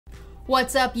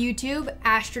What's up, YouTube?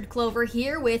 Astrid Clover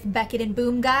here with Beckett and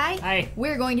Boom Guy. Hi.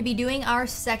 We're going to be doing our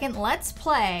second Let's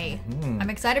Play. I'm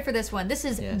excited for this one. This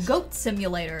is Goat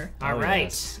Simulator. All right,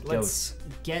 yes. let's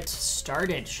get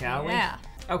started, shall we? Yeah.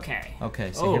 Okay.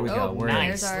 Okay, so here we go. We're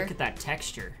nice. Our- Look at that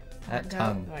texture. that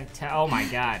tongue. Oh my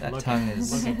God. That look tongue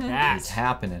is look at that. it's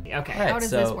happening. Okay. All right, How does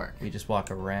so this work? we just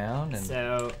walk around and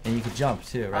So you can jump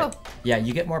too, right? Oh. Yeah,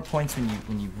 you get more points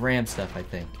when you ram stuff, I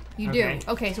think. You Okay.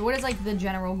 do. Okay, so what is like the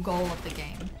general goal of the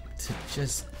game? To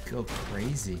just go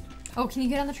crazy. Oh, can you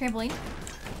get on the trampoline?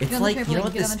 It's on the like, you know trampoline,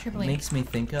 what get on this the trampoline. makes me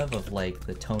think of like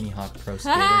the Tony Hawk Pro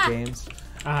Skater games.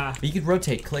 But you could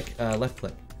rotate, click, left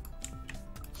click.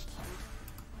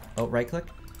 Oh, right click.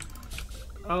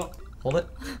 oh Hold it.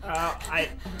 I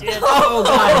did. Oh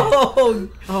God. Oh!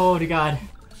 Oh to God.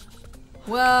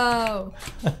 Whoa.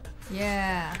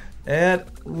 Yeah. And,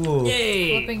 ooh.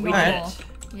 Yay. Flipping We ball. did it.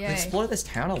 Yay. Explore this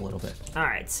town a little bit. All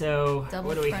right. So Double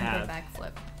what do we front have? or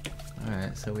backflip.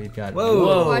 Alright, so we've got...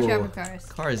 Whoa. Watch out for cars.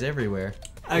 Cars everywhere.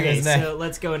 Okay, Isn't that- so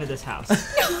let's go into this house.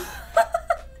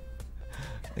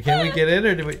 Can we get in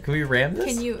or can we ram this?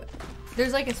 Can you...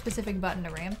 There's like a specific button to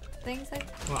ram things, I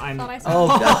Well, I'm. thought I saw. Oh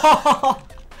God.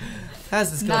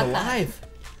 How's this Not going that. live?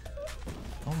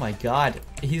 Oh my God.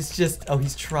 He's just,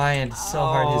 he's trying so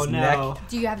hard. Oh, His no. neck.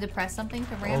 Do you have to press something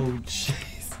to ram? Oh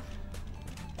jeez.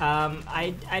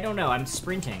 I don't know. I'm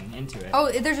sprinting into it. Oh,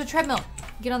 there's a treadmill.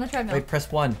 Get on the treadmill. Wait, press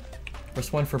one.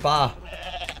 Press one for Ba.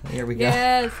 Here we go.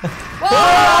 Yes. Whoa!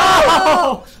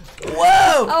 Oh!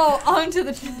 Whoa! Oh, onto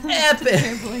the Epic.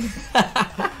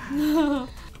 trampoline.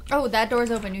 Oh, that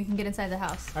door's open. You can get inside the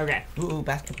house. Okay. Ooh,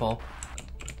 basketball.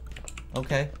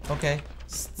 Okay, okay.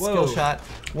 Whoa. Skill shot.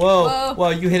 Whoa, Whoa. whoa,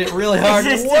 you hit it really hard.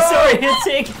 This is Whoa!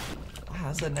 disorienting. Wow,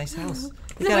 that's a nice house.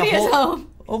 You got Somebody a is whole-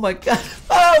 home. Oh my God.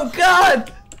 Oh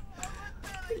God!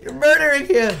 You're murdering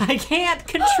him. I can't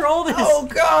control this Oh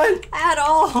God! at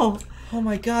all. Oh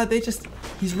my God,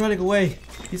 he's running away.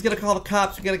 He's gonna call the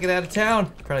cops. We gotta get out of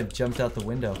town. Probably jumped out the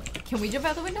window. Can we jump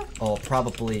out the window? Oh,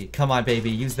 probably. Come on, baby.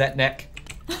 Use that neck.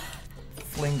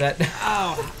 Fling that.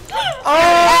 Oh,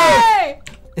 Oh!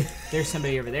 Hey! there's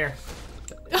somebody over there.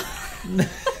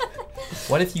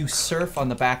 What if you surf on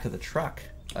the back of the truck?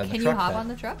 Can you hop on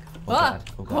the truck? Oh God.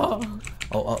 Oh God.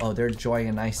 Oh, they're enjoying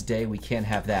a nice day. We can't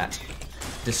have that.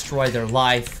 Destroy their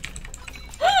life.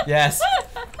 Yes.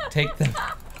 Take them.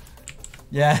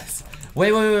 Yes.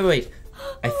 Wait.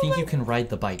 I think you can ride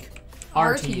the bike.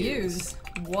 R to use.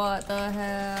 What the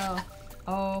hell?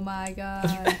 Oh my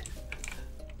God.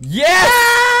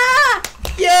 Yes!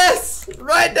 Yes!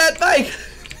 Ride that bike!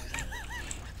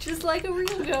 Just like a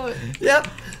real goat. Yep.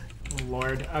 Oh,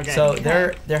 Lord. Okay. So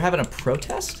they're having a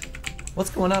protest? What's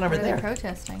going on over What are they there?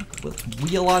 protesting? Let's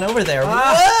wheel on over there.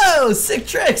 Ah. Whoa! Sick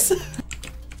tricks!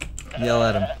 Yell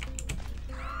at him.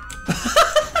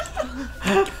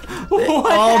 They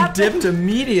What all happened? dipped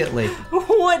immediately.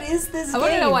 What is this I game?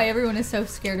 want to know why everyone is so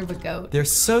scared of a goat. They're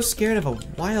so scared of a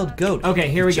wild goat. Okay,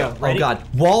 here we go. Ready? Oh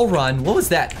God. Wall run. What was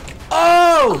that?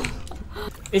 Oh!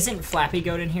 Isn't Flappy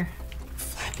Goat in here?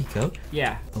 Flappy goat?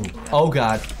 Yeah. Oh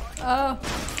God. Oh.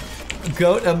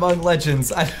 Goat among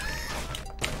legends.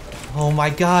 Oh my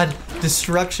God.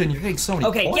 Destruction. You're getting so many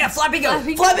Okay, points. yeah, Flappy Goat.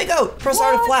 Flappy- Flappy goat! Press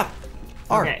R to What? flap.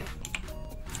 R. Okay.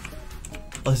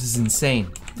 Oh, this is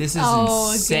insane. This is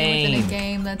Oh, insane. a game within a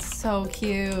game. That's so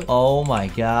cute. Oh my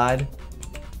God.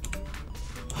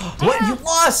 What? You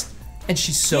lost! And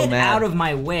she's so Get mad. out of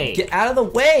my way. Get out of the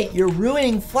way! You're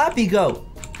ruining Flappy Goat.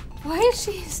 Why is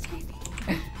she standing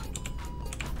there?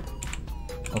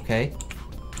 Okay.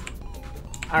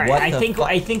 All right. What I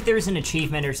the think there's an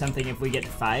achievement or something if we get to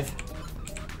 5.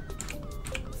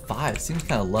 5 seems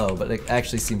kind of low, but it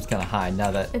actually seems kind of high now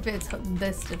that. If it's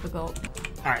this difficult.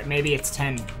 All right, maybe it's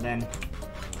 10 then.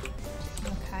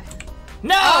 Okay.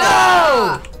 No!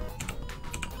 Ah!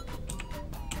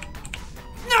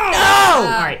 No!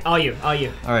 All right, all you.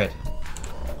 All right.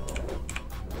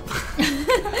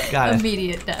 Got it.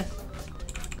 Immediate death.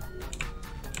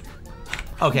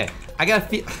 Okay. I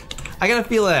gotta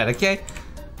feel it out. Okay.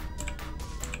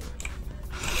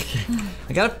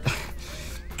 I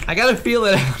gotta feel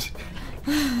it out.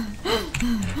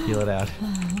 Feel it out.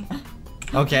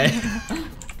 Okay.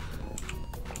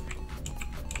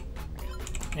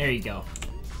 There you go.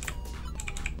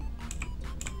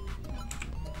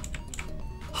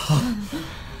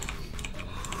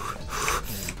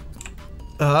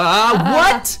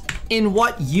 What? In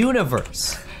what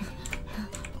universe?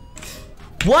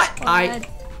 What?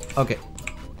 Okay.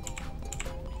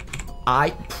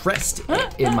 I pressed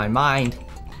it in my mind.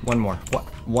 One more. What?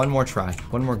 One more try.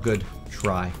 One more good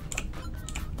try.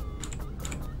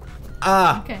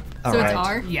 Okay. So All it's right.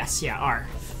 R? Yes, yeah, R.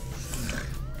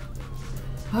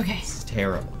 Okay. It's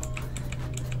terrible.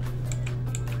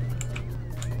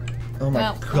 Oh my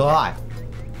Well, god.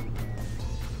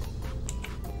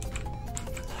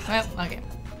 Well, okay.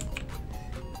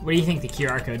 What do you think the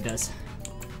QR code does?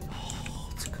 Oh,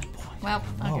 that's a good point. Well,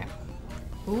 Oh. okay.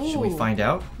 Ooh. Should we find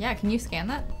out? Yeah, can you scan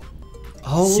that?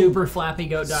 Oh,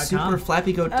 Superflappygoat.com.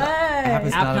 Superflappygoat. Hey.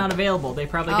 is App not not available. They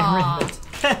probably got rid of it.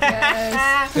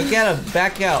 Yes. Go get him.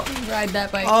 Back out. Ride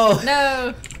that bike. Oh.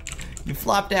 No. You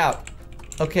flopped out.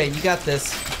 Okay, you got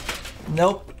this.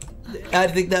 Nope. I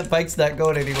think that bike's not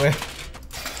going anywhere.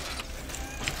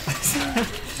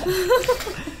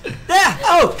 Ah!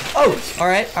 Oh!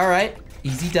 All right.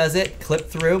 Easy does it. Clip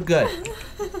through. Good.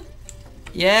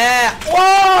 Yeah!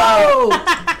 Whoa!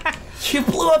 You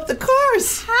blew up the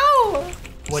cars! How?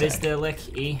 What is the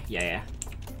lick? E? Yeah.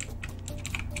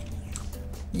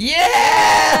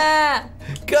 Yeah!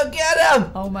 Go get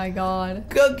him! Oh my god.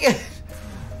 Go get.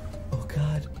 Oh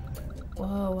god.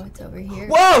 Whoa, what's over here?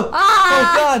 Whoa!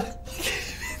 Ah! Oh god!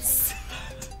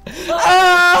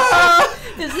 Ah!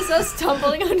 Is this us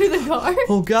tumbling under the car?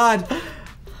 Oh god.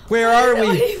 Where are What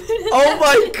we? even Oh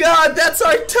my god, that's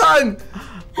our tongue!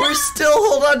 We're still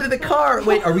hold on to the car.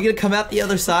 Wait, are we gonna come out the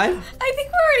other side? I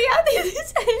think we're already out the other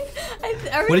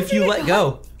side. What if you let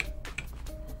go?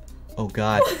 Oh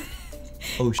god.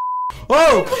 Oh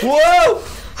Whoa! Whoa!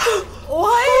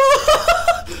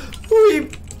 What? We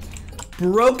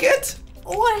broke it?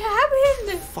 What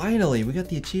happened? Finally, we got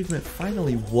the achievement.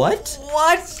 Finally, what?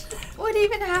 What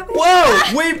even happened?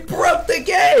 Whoa! We broke the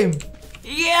game!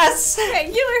 Yes!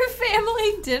 Regular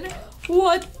family dinner?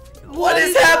 What? What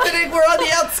is happening? We're on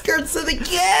the outskirts of the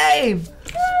game!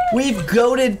 We've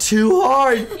goaded too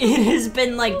hard. It has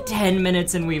been like 10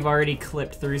 minutes and we've already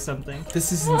clipped through something.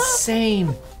 This is insane.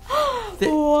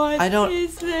 What I don't-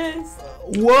 is this?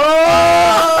 Whoa!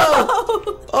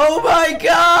 Oh my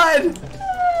god!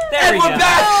 There And we we're go.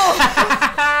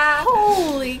 back!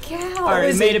 Holy cow.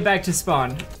 Alright, we made it back to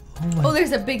spawn. Oh,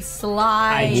 there's a big I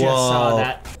slide. just saw Whoa.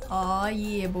 that. Oh,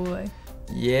 yeah, boy.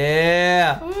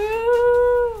 Yeah.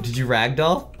 Woo. Did you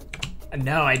ragdoll?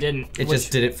 No, I didn't. It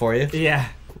just did it for you? Yeah.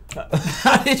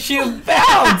 How did you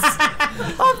bounce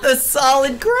off the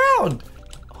solid ground?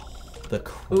 Oh, the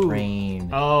crane.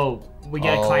 Oh, we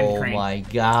gotta climb the crane. Oh my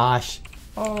gosh.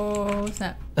 Oh,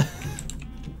 snap.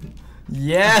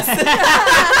 Yes.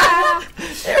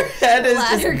 Their head is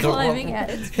Ladder just climbing at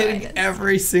its hitting finest.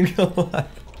 every single one.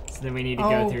 So then we need to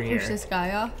go through push here. this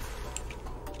guy off.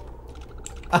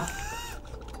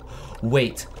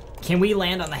 Wait. Can we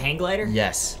land on the hang glider?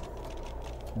 Yes.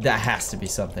 That has to be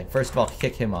something. First of all,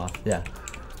 kick him off. Yeah.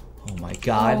 Oh my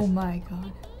god. Oh my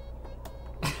god.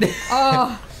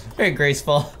 Oh. Very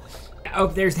graceful. Oh,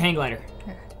 there's the hang glider.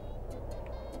 Here.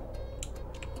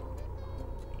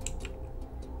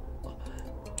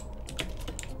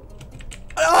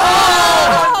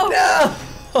 Oh, no!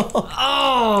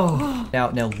 Oh!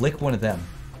 Now lick one of them.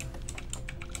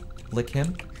 Lick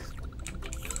him.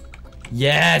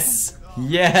 Yes!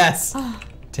 Yes!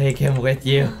 Take him with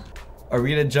you. Are we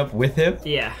gonna jump with him?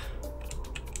 Yeah.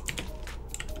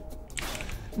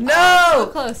 No! So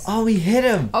close. Oh, we hit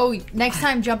him. Oh, next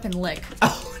time jump and lick.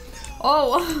 Oh,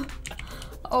 Oh.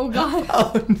 Oh god.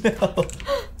 oh no.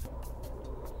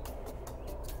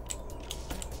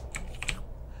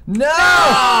 No!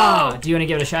 Oh! Do you want to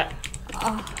give it a shot?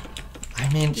 I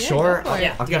mean, Yeah, sure. go for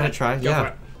it. I'll give it a try. Go Yeah. for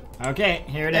it. Okay,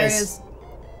 here it There is. it is.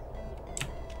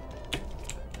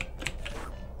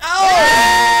 Oh!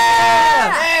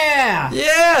 Yeah!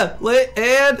 Yeah!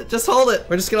 And just hold it.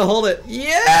 We're just gonna hold it.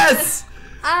 Yes!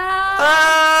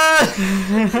 Ah.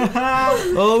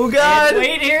 Oh god!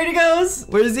 Wait, here it goes.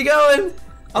 Where's he going?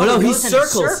 Oh, no, it he goes in a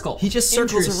circles. circle. He just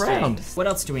circles Interesting. around. What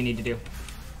else do we need to do?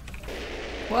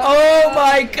 Oh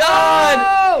my god!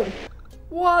 Oh!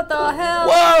 What the hell?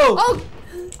 Whoa! Oh!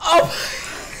 Oh!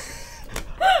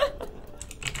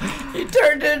 He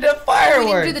turned into We fireworks.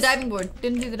 didn't do the diving board.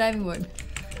 Didn't do the diving board.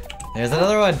 There's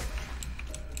another one.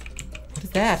 What is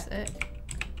that?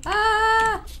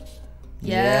 Ah!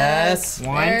 Yes.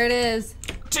 One. There it is.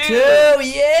 Two,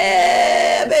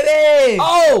 yeah, baby!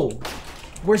 Oh!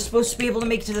 We're supposed to be able to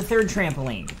make it to the third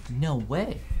trampoline. No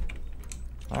way.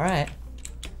 All right.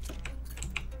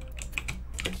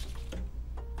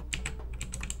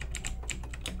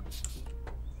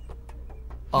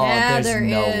 Oh, Yeah, there's there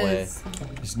no is. way.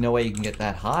 There's no way you can get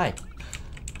that high.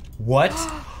 What?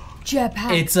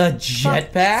 Jetpack. It's a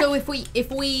jetpack? So if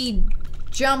we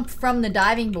jump from the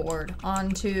diving board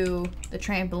onto the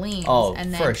trampolines, Oh,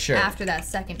 and then for sure. after that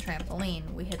second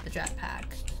trampoline, we hit the jetpack.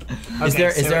 Is Okay,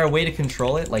 is so- there a way to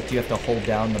control it? Like, do you have to hold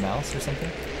down the mouse or something?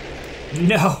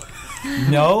 No.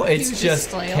 No, it's You just just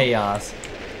flail. chaos.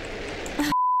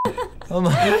 Oh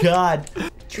my god.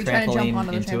 You trying to jump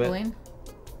onto the into trampoline?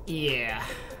 it. Yeah.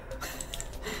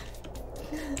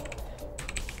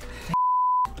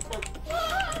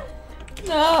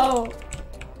 No.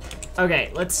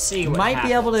 Okay, let's see what Might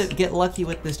be able happens. to get lucky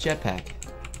with this jetpack.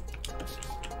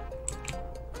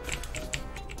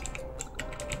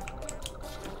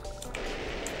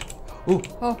 Ooh.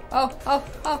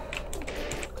 Oh.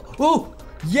 Ooh!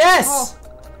 Yes!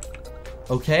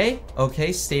 Oh.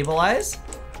 Okay, stabilize.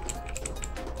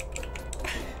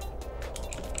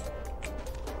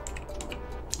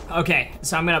 Okay,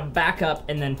 so I'm gonna back up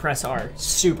and then press R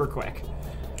super quick.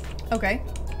 Okay.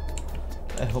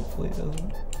 Hopefully it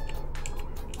doesn't.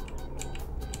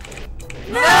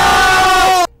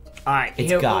 All right, It's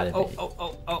here, gotta oh, be.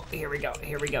 oh, here we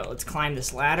go. Let's climb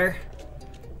this ladder.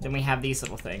 Then we have these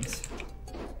little things.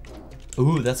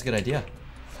 Ooh, that's a good idea.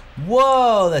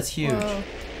 Whoa, that's huge. Whoa.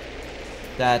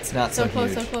 That's not so, So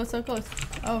close, huge. so close.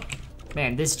 Oh.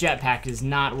 Man, this jetpack is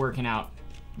not working out.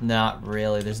 Not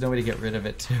really. There's no way to get rid of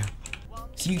it too.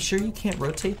 So you sure you can't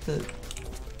rotate the?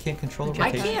 Can't control the I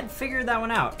rotation? can't figure that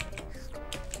one out.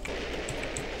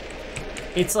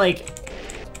 It's like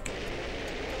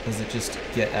Does it just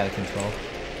get out of control?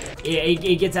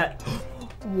 it gets at.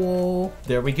 Whoa.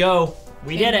 There we go.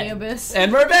 We did In the it. abyss.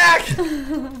 And we're back!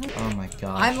 Oh my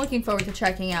gosh. I'm looking forward to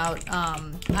checking out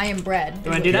I Am Bread. You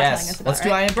wanna do that? Yes, let's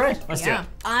do I Am Bread. Let's Yeah. do it.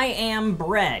 I am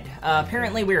bread.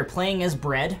 Apparently we are playing as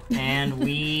bread, and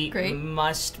we Great.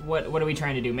 must. What are we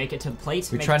trying to do? Make it to the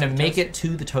plates? We're trying to the make toaster? it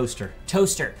to the toaster.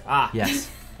 Toaster. Ah. Yes.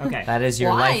 Okay. That is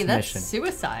your Why? life That's mission.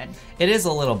 suicide. It is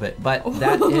a little bit, but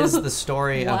that is the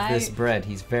story of Why? this bread.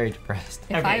 He's very depressed.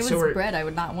 If Okay, I was so we're- bread, I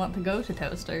would not want to go to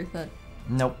toaster. But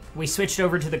Nope. We switched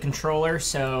over to the controller,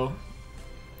 so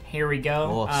here we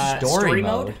go. Oh, story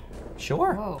mode.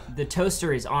 Sure. whoa, The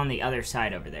toaster is on the other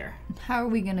side over there. how are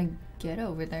we gonna get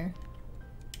over there?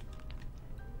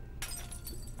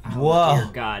 Whoa.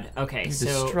 Dear God. Okay, You're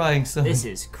so destroying something. this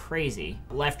is crazy.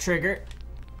 Left trigger.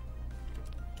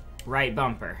 Right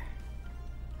bumper.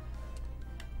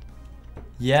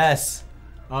 Yes.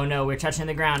 Oh no, we're touching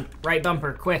the ground. Right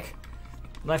bumper, quick.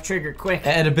 Left trigger, quick.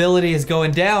 Edibility is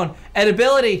going down.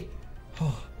 Edibility.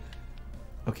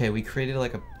 Okay, we created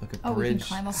like a Oh, we can bridge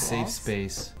climb up safe walls?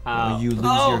 space. Oh. You lose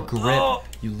Oh, your grip. oh.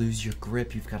 You lose your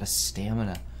grip. You've got a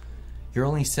stamina. You're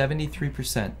only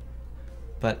 73%.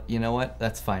 But you know what?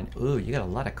 That's fine. Ooh, you got a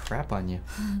lot of crap on you.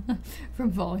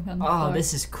 From falling on the Oh, floor.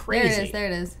 this is There crazy. it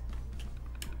is.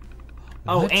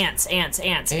 Oh, What? ants.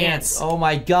 Ants. Oh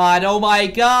my god. Oh my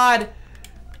god.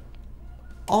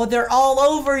 Oh, they're all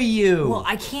over you. Well,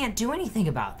 I can't do anything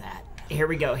about that. Here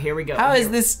we go. How is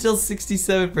this still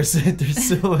 67%? There's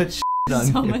so much shit on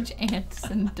So you. much ants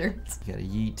and dirt. You gotta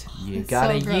yeet. You It's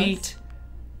gotta so gross. yeet.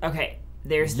 Okay,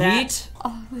 there's that. Yeet.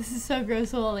 Oh, this is so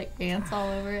gross with all the ants all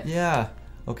over it. Yeah.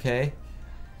 Okay.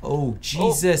 Oh,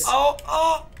 Jesus.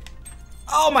 Oh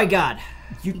my God.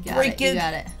 You You got break it. You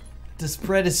got it. This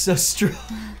bread is so strong.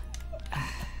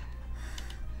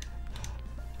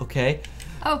 Okay.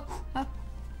 Oh. I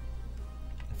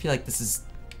feel like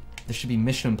there should be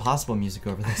Mission Impossible music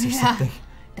over this or Yeah. something.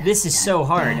 This is so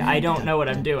hard. I don't know what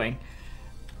I'm doing.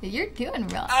 You're doing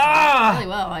really Ah!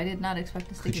 well. I did not expect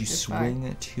to stick Could it you this far. swing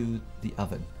it to the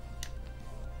oven?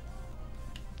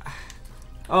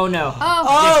 Oh no.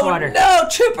 Oh. Dishwater. no,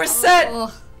 2%!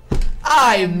 Ugh.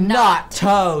 I'm not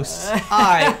toast.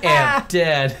 I am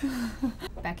dead.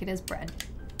 Beckett is bread.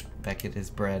 Beckett is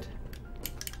bread.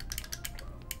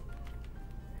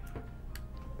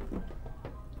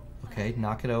 Okay,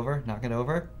 knock it over, knock it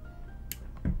over.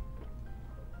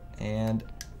 And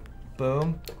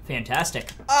boom. Fantastic.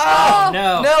 Oh,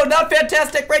 no. No, not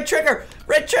fantastic. Right trigger.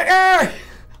 Right trigger.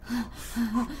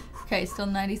 Okay, still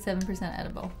 97%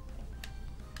 edible.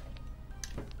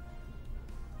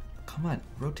 Come on,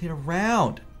 rotate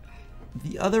around.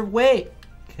 The other way.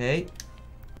 Okay.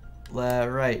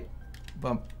 Right.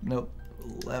 Bump. Nope.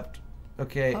 Left.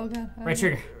 Okay. Oh god. Oh, Right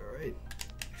trigger. Right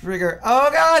trigger. Oh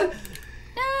god.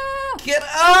 No! Get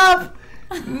up!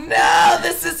 No,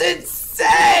 this is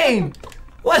insane!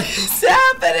 What is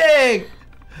happening?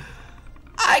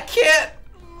 I can't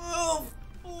move.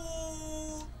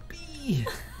 Ooh, B.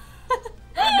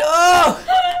 No!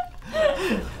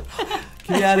 Get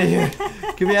me out of here.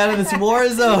 Get me out of this war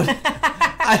zone.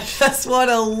 I just want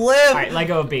to live. All right, let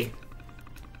go of B.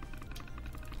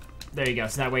 There you go.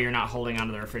 So that way you're not holding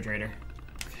onto the refrigerator.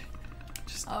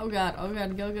 Oh god. Oh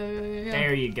god. Go, go, go, go, go.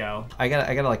 There you go. I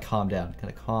gotta like calm down.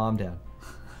 Gotta calm down.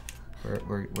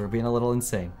 We're being a little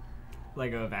insane.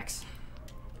 Let go of X.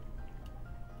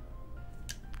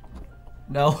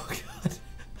 No. God.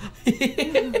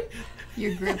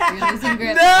 Your grip. You're losing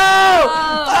grip. No!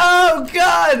 Oh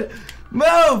God!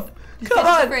 Move! Come on!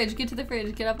 Get to the fridge. Get to the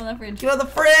fridge. Get up on the fridge. Get on the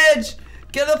fridge!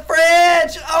 Get on the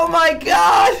fridge! Oh my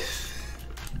god!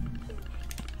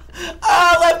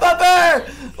 Oh, left bumper!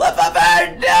 Left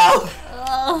bumper! No!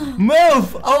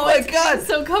 Move! Oh my god! It's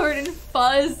so covered in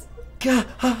fuzz. God.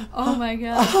 Oh my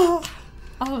god.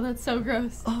 Oh, that's so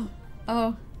gross.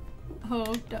 Oh.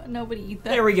 Nobody eat that.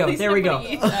 There we go. Please, there we go.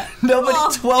 Nobody.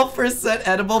 12%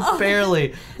 edible.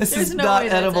 Barely. This is no not way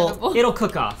that's edible. It'll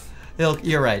cook off.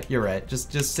 You're right. You're right.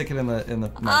 Just stick it in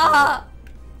the.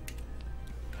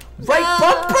 Right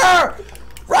bumper!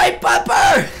 Right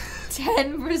bumper!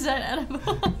 10%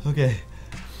 edible. Okay.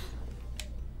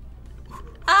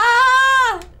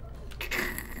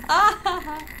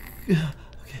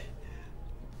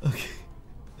 Okay.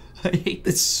 I hate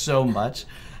this so much.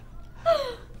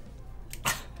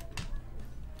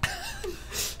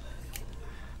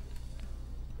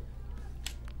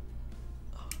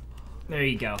 There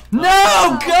you go.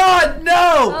 No! God,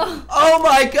 no! Oh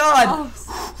my god!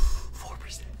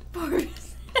 4%. 4%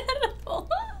 edible.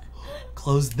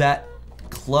 Close that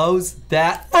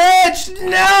fridge!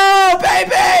 No,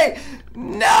 baby!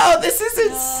 No, this is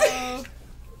insane!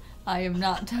 I am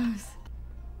not toast.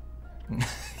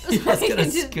 You're just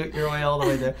gonna scoot your way all the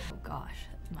way there. Oh gosh,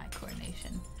 that's my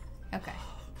coordination. Okay,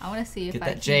 I want to see if Get I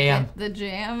that can jam. get the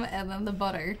jam and then the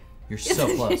butter. You're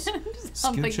so close. Just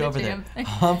humping Scooch the over there. jam thing.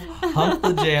 Hump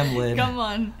the jam lid. Come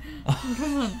on.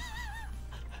 Come on.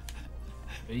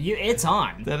 It's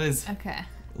on. That is Okay.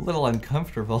 a little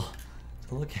uncomfortable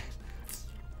to look at.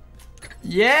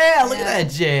 Yeah, look at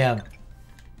that jam.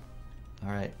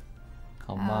 All right,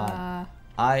 come on.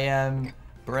 I am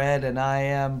bread and I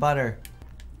am butter.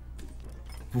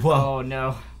 Whoa. Oh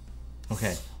no.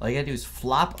 Okay, all you gotta do is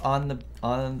flop on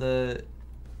the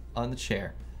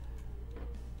chair.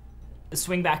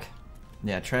 Swing back.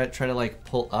 Yeah, try to like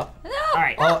pull up. No. All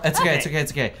right. Oh, it's okay. It's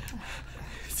okay.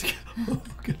 It's okay. Oh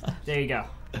god. There you go.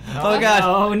 Oh god.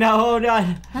 Oh no,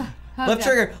 no. Left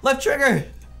trigger. Left trigger.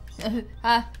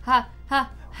 Ha.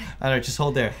 All right, just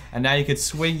hold there, and now you could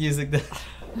swing using the.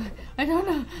 I don't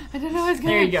know what's going on.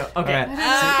 There you go. Okay. All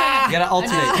right. You gotta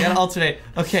alternate. You gotta alternate.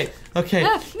 Okay. Okay.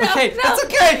 No, okay. no. That's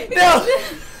okay. No.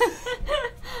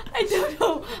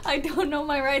 I don't know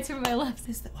my rights from my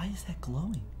lefts. Why is that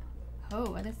glowing? Oh,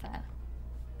 what is that?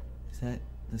 Is that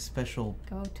the special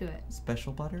Go to it.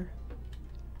 special butter?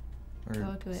 Or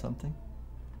Go to it. something?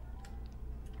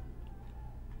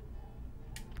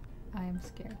 I am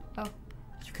scared. Oh.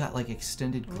 You got like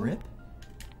extended grip?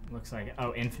 Looks like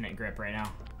infinite grip right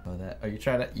now. Oh, that. Are you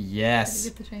trying to? Gotta Yes.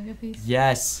 get the Jenga piece.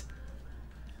 Yes.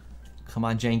 Come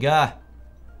on, Jenga.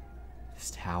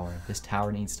 This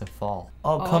tower needs to fall.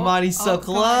 Oh, come on, he's so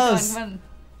close. Come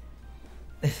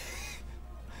on.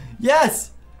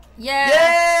 Yes. Yeah.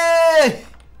 Yay!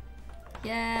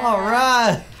 Yeah. All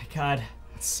right. Oh my god.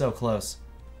 It's so close.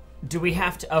 Do we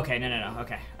have to? Okay. No.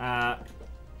 Okay.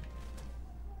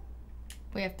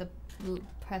 We have to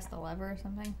press the lever or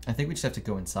something. I think we just have to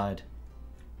go inside.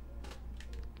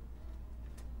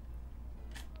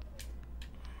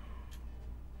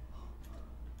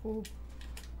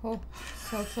 Oh,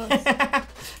 so close.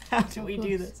 How do we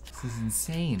do this? This is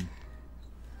insane.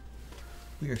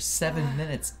 We are 7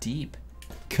 minutes deep.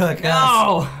 Cook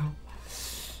us.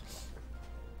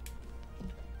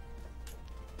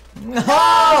 No.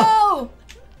 Oh!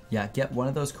 Yeah, get one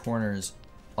of those corners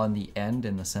on the end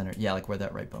in the center. Yeah, like where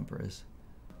that right bumper is.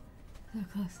 So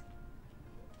close.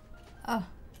 Oh.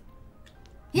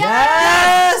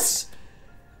 Yes!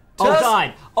 Oh Just-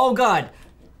 god. Oh god.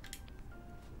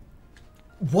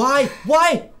 Why?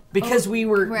 Why? Because we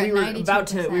were we're at about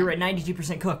to. We 92%. were at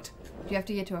 92% cooked. Do you have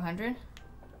to get to 100?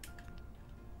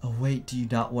 Oh wait, do you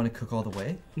not want to cook all the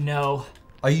way? No.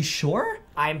 Are you sure?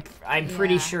 I'm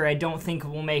pretty Yeah. sure. I don't think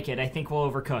we'll make it. I think we'll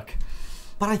overcook.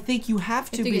 But I think you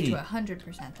have to You have be. to get to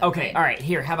 100%. Though, Okay. right? All right.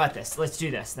 Here. How about this? Let's do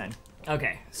this then.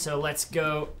 Okay. So let's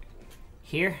go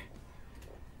here.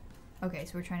 Okay,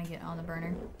 so we're trying to get on the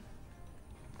burner.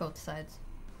 Both sides.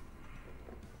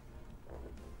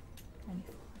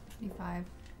 95,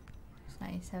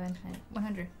 97,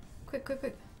 100.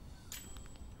 Quick.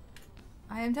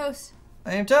 I am toast.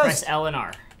 I am Press toast. L and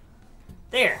R.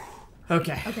 There.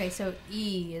 Okay. Okay, so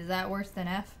E, is that worse than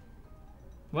F?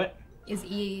 What? Is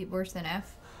E worse than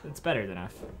F? It's better than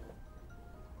F.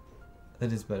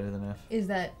 That is better than F. Is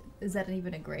that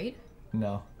even a grade?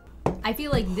 No. I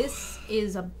feel like this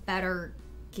is a better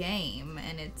game,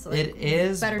 and it's like It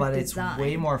is, better but design. it's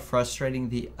way more frustrating.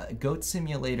 The Goat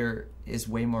Simulator is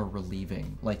way more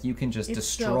relieving. Like you can just It's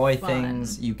so destroy fun.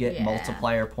 things. You get Yeah.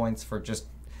 multiplier points for just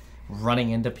running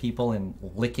into people and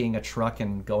licking a truck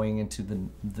and going into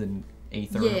the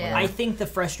Aether. Yeah. Or whatever. I think the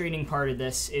frustrating part of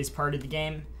this is part of the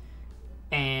game,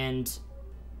 and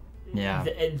Yeah.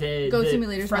 the Goat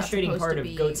Simulator's not frustrating supposed part to of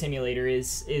be- Goat Simulator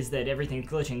is that everything's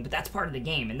glitching, but that's part of the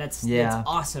game, and that's Yeah.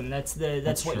 awesome. That's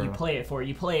what you true. play it for.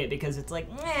 You play it because it's like,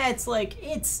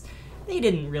 they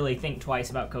didn't really think twice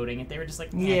about coding it. They were just like,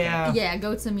 Yeah. Yeah,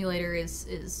 Goat Simulator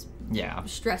is Yeah.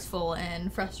 stressful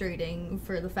and frustrating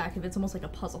for the fact of it's almost like a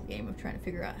puzzle game of trying to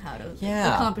figure out how to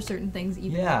Yeah. accomplish certain things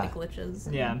even Yeah. with the glitches.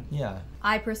 And Yeah. Yeah.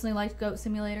 I personally liked Goat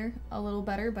Simulator a little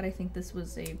better, but I think this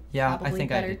was a Yeah, I probably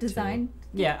think I better did too. design.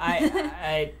 Yeah,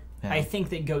 I Yeah. think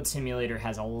that Goat Simulator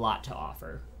has a lot to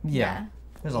offer. Yeah.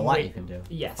 There's a lot you can do.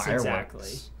 Yes, Fireworks. exactly.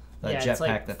 The Yeah, jetpack it's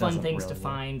like that fun doesn't things really to work.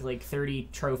 find, like 30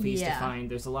 trophies to Yeah.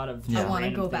 find. There's a lot of Yeah. I want to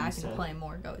random go back things and to- play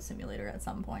more Goat Simulator at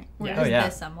some point. Yeah. Whereas Oh, yeah.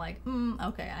 this, I'm like,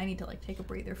 okay, I need to like take a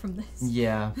breather from this.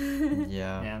 Yeah. Yeah.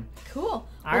 Yeah. Cool. Well,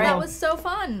 right. that was so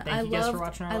fun. Thank you guys for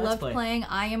watching our I Let's loved Play. playing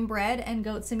I Am Bread and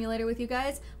Goat Simulator with you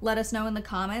guys. Let us know in the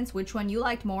comments which one you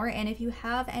liked more, and if you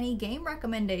have any game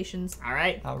recommendations. All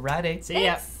right. Alrighty. See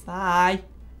ya. Thanks. Bye.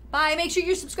 Bye. Make sure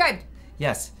you're subscribed.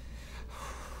 Yes.